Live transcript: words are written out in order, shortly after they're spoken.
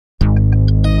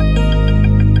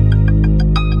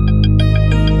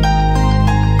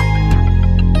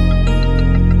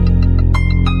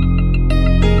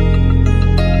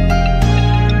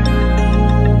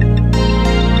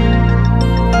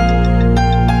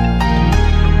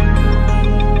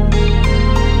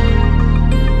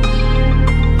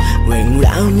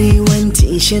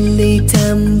ฉันได้ท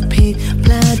ำผิดพ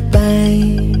ลาดไป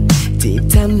ที่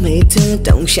ทำให้เธอ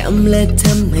ต้องช้ำและท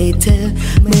ำให้เธอ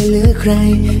ไม่เหลือใคร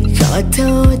ขอโท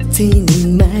ษทีได้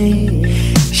ไหม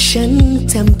ฉัน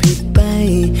ทำผิดไป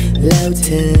แล้วเธ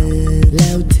อ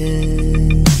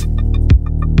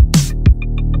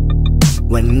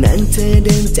วันนั้นเธอเ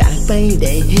ดินจากไปไ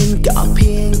ด้เห็นก็เ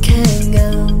พียงแค่เงา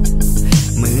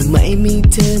เมื่อไม่มี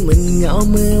เธอเหมือนเงา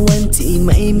เมื่อวันที่ไ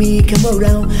ม่มีคำว่าเร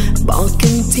าบอกกั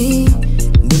นที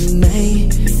ได้ไหม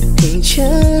ให้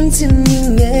ฉันทำยัง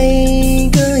ไง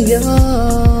ก็ยอ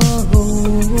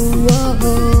ม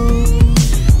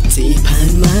ที่ผ่าน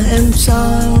มา I'm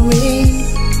sorry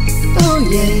oh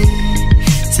yeah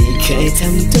ที่เคยท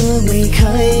ำตัวไม่ค่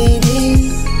อยดี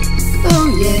oh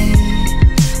yeah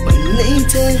วันนี้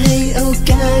เธอให้โอ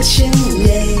กาสฉัน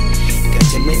yeah ก็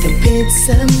จะไม่ทำผิด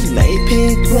ซ้ำไม่ผิ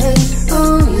ดหวัง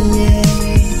oh yeah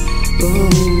oh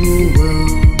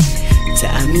ถ้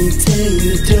ามีเธออ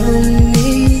ยู่ตรง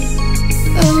นี้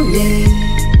oh yeah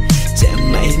จะ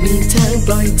ไม่มีทางป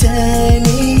ล่อยเธอ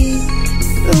นี้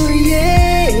oh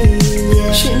yeah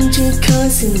ฉันจะขอ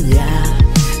สัญญา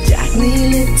จากนี้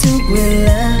และทุกเวล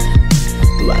า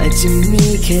ว่าจะมี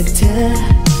แค่เธอ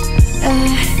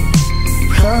I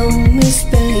promise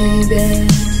baby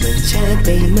มันช้าไป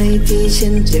ไหมที่ฉั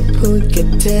นจะพูดกับ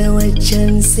เธอว่าฉั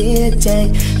นเสียใจ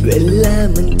เวลา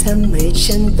มันทำให้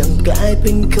ฉันต้องกลายเ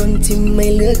ป็นคนที่ไม่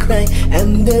เหลือใคร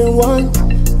I'm the one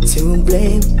to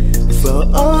blame for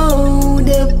all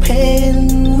the pain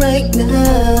right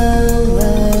now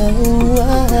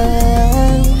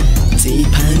ที่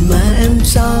ผ่านมา I'm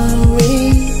sorry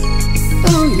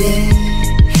oh yeah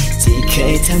ที่เค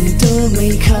ยทำตัวไม่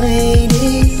ค่อยดี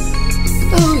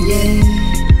oh yeah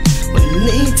วัน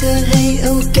นี้เธอให้โอ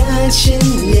กาสฉัน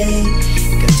yeah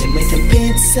ก็จะไม่ทำผิ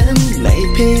ดซ้ำไม่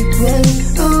ผิดหวัง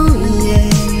oh yeah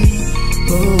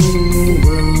oh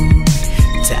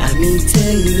ถ้ามีเธอ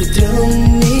อยู่ตรง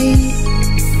นี้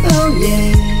oh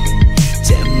yeah จ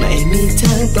ะไม่มีท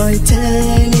างปล่อยเธอ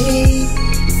นี้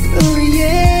oh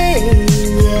yeah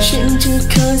ฉันจะ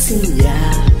ขอสัญญา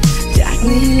จาก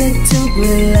นี้และทุกเว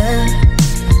ลา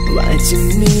ว่าจะ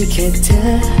มีแค่เธอ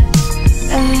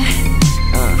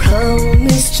I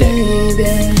promise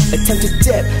baby ทำเธอเ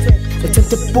จ็บทำ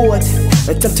เธอปวด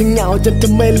ทำเธอเหงาจนเธอ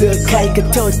ไม่เหลือใครก็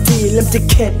โทษทีเริ่มจะ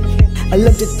เข็ดเ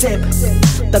ริ่มจะเจ็บ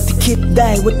ตอนที่คิดได้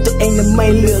ว่าตัวเองนั้นไม่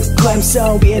เหลือความ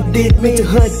sorry I did me to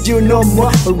hurt you no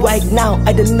more but right now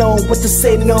I don't know what to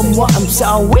say no more I'm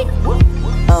sorry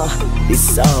it's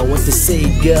all what to say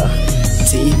girl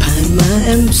ที่ผ่านมา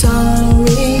I'm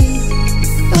sorry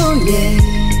oh yeah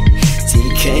ที่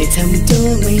เคยทำตัว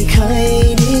ไม่ค่อย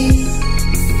ดี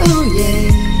oh yeah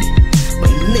วั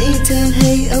นนี้เธอใ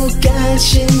ห้โอกาส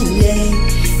ฉัน yeah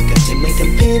ก็จะไม่ท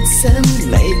ำผิดซ้ำ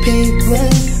ไม่ผิดหวั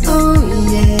ง oh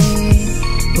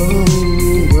yeah oh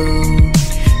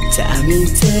ถ้ามี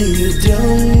เธออยู่ตร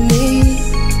งนี้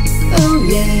oh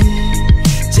yeah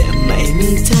จะไม่มี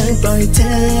ทางปล่อยเธ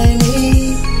อนี้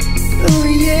oh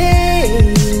yeah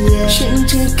ฉัน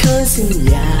จะขอสัญ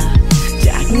ญาจ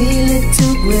ากนี้และทุ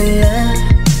กเวลา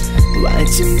ว่า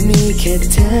จะมีแค่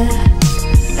เธอ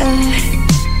I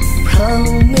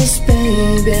promise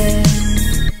baby